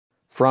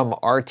From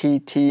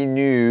RTT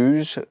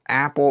News,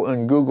 Apple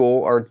and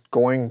Google are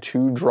going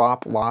to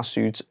drop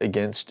lawsuits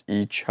against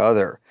each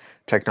other.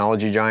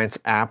 Technology giants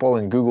Apple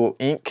and Google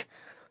Inc.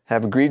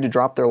 have agreed to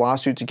drop their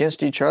lawsuits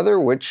against each other,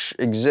 which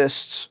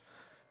exists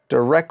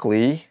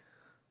directly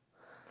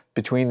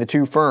between the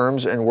two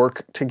firms, and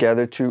work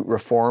together to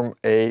reform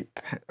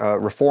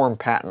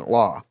patent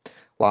law.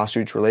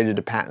 Lawsuits related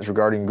to patents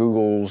regarding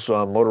Google's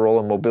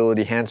Motorola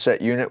Mobility handset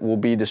unit will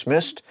be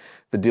dismissed.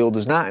 The deal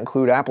does not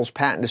include Apple's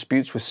patent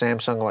disputes with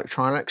Samsung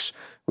Electronics,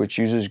 which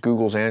uses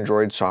Google's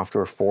Android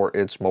software for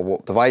its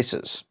mobile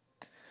devices.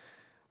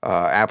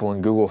 Apple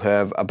and Google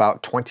have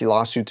about 20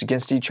 lawsuits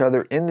against each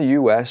other in the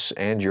US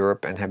and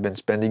Europe and have been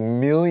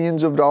spending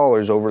millions of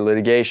dollars over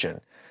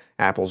litigation.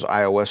 Apple's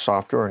iOS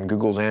software and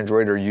Google's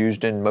Android are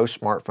used in most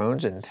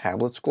smartphones and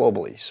tablets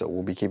globally, so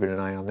we'll be keeping an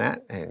eye on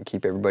that and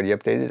keep everybody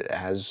updated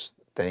as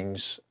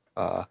things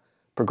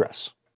progress.